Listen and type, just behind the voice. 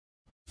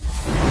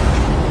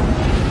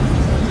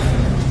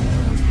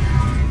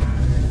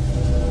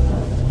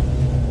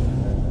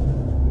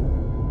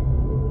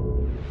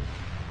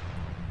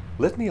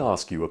Let me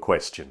ask you a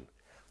question.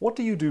 What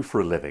do you do for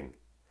a living?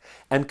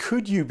 And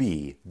could you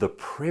be the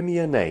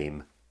premier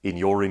name in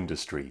your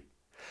industry?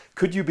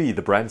 Could you be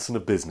the Branson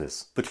of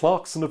business, the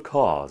Clarkson of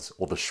cars,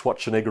 or the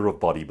Schwarzenegger of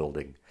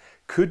bodybuilding?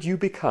 Could you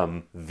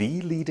become the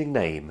leading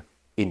name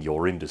in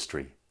your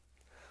industry?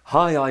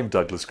 Hi, I'm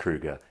Douglas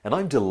Kruger, and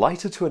I'm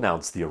delighted to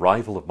announce the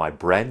arrival of my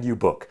brand new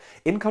book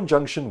in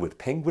conjunction with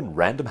Penguin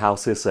Random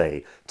House SA,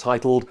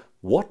 titled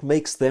What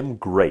Makes Them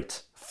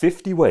Great?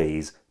 50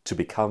 Ways to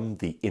Become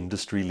the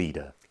Industry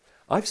Leader.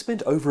 I've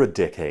spent over a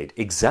decade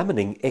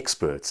examining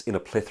experts in a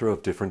plethora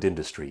of different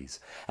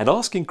industries and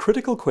asking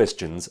critical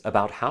questions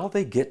about how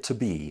they get to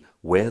be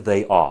where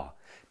they are,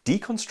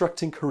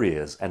 deconstructing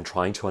careers and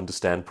trying to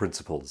understand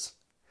principles.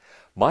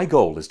 My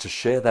goal is to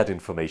share that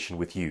information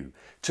with you,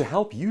 to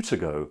help you to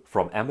go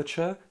from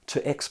amateur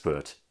to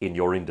expert in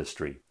your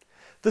industry.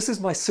 This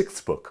is my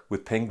 6th book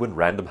with Penguin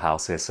Random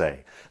House SA.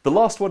 The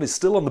last one is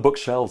still on the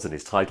bookshelves and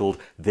is titled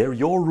They're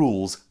Your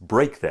Rules,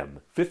 Break Them: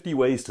 50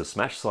 Ways to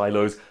Smash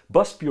Silos,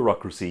 Bust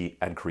Bureaucracy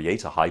and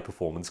Create a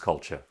High-Performance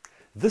Culture.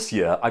 This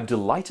year, I'm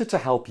delighted to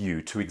help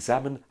you to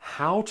examine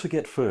how to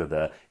get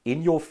further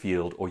in your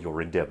field or your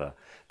endeavor.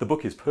 The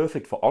book is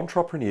perfect for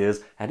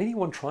entrepreneurs and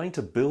anyone trying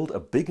to build a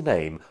big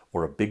name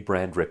or a big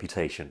brand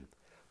reputation.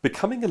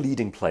 Becoming a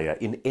leading player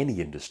in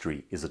any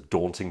industry is a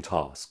daunting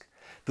task.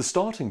 The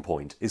starting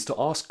point is to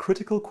ask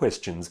critical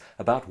questions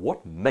about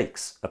what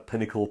makes a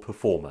pinnacle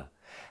performer.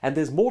 And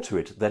there's more to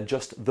it than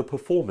just the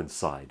performance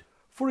side.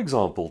 For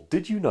example,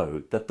 did you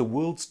know that the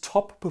world's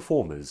top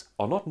performers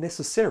are not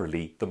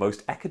necessarily the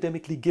most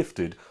academically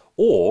gifted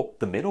or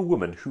the men or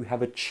women who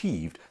have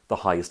achieved the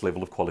highest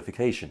level of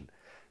qualification?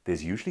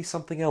 There's usually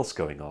something else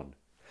going on.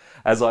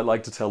 As I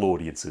like to tell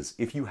audiences,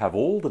 if you have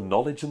all the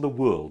knowledge in the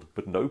world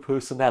but no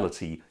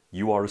personality,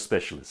 you are a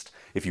specialist.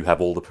 If you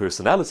have all the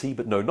personality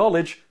but no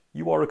knowledge,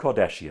 you are a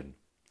Kardashian.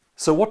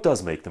 So what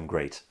does make them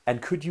great?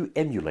 And could you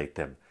emulate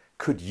them?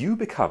 Could you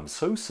become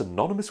so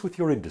synonymous with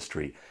your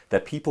industry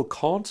that people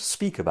can't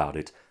speak about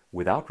it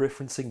without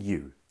referencing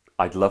you?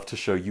 I'd love to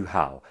show you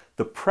how.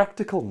 The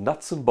practical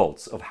nuts and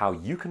bolts of how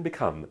you can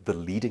become the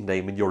leading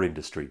name in your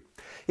industry.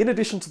 In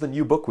addition to the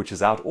new book, which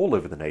is out all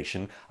over the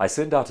nation, I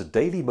send out a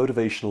daily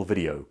motivational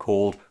video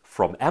called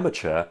From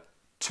Amateur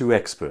to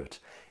Expert.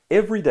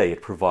 Every day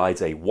it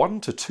provides a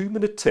 1 to 2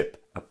 minute tip,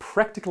 a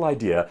practical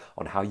idea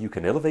on how you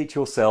can elevate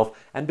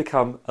yourself and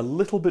become a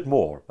little bit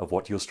more of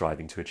what you're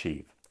striving to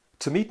achieve.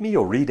 To meet me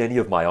or read any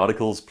of my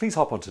articles, please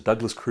hop onto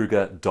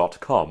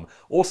douglaskruger.com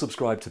or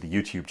subscribe to the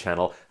YouTube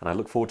channel, and I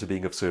look forward to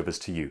being of service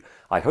to you.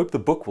 I hope the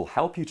book will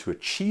help you to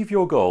achieve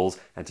your goals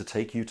and to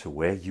take you to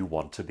where you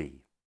want to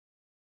be.